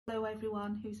hello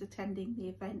everyone who's attending the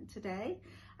event today.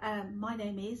 My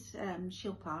name is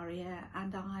Shilpa Arya,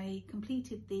 and I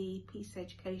completed the Peace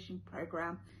Education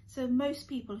Programme. So most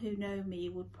people who know me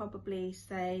would probably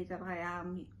say that I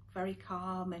am very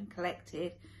calm and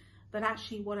collected, but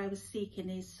actually what I was seeking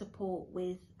is support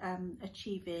with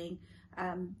achieving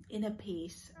inner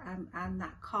peace and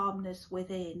that calmness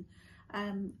within.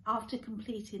 After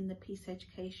completing the Peace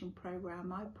Education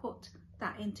Programme, I put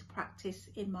that into practice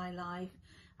in my life,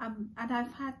 and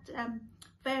I've had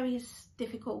various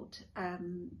difficult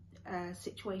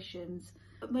situations,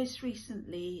 but most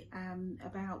recently,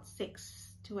 about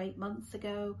 6 to 8 months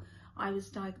ago, I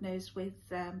was diagnosed with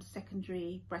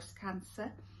secondary breast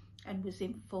cancer and was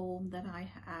informed that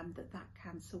that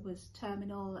cancer was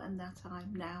terminal and that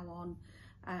I'm now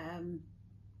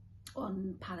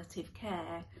on palliative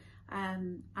care.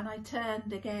 And I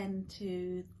turned again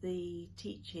to the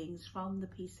teachings from the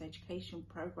Peace Education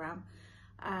Programme,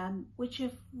 which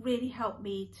have really helped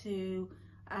me to,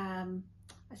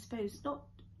 I suppose, not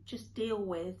just deal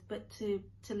with, but to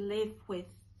live with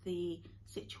the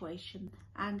situation.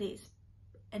 And it's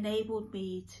enabled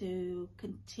me to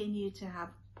continue to have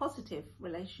positive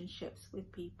relationships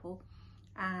with people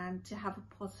and to have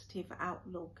a positive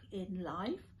outlook in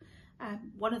life.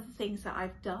 One of the things that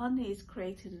I've done is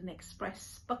created an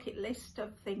express bucket list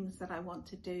of things that I want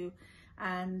to do,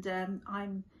 and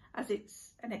as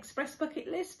it's an express bucket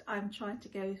list, I'm trying to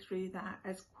go through that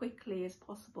as quickly as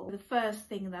possible. The first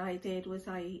thing that I did was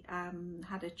I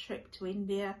had a trip to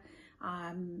India.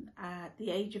 At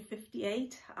the age of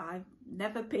 58, I've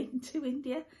never been to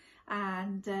India,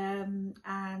 and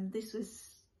this was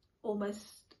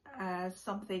almost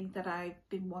something that I've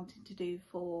been wanting to do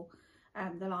for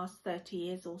the last 30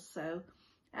 years or so,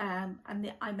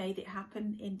 and I made it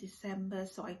happen in December.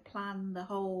 So I planned the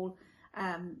whole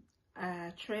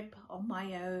trip on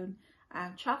my own,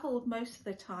 travelled most of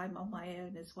the time on my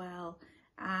own as well,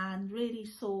 and really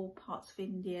saw parts of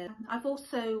India. I've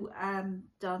also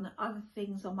done other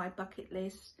things on my bucket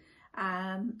list,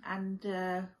 and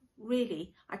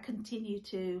really I continue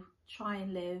to try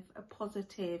and live a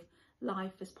positive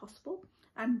life as possible.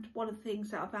 And one of the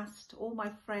things that I've asked all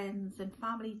my friends and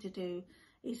family to do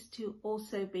is to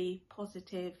also be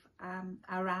positive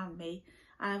around me.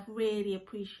 And I've really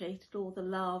appreciated all the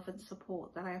love and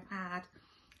support that I've had.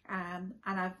 And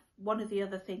one of the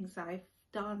other things I've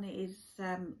done is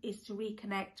to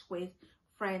reconnect with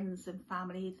friends and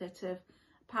family that have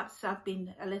perhaps I've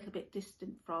been a little bit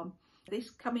distant from. This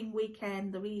coming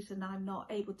weekend, the reason I'm not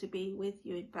able to be with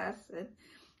you in person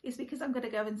is because I'm going to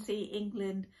go and see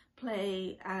England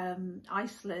play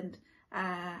Iceland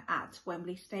at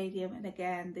Wembley Stadium. And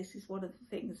again, this is one of the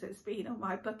things that's been on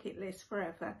my bucket list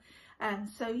forever. And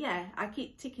so yeah, I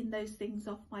keep ticking those things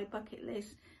off my bucket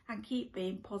list and keep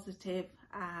being positive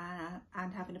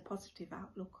and having a positive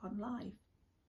outlook on life.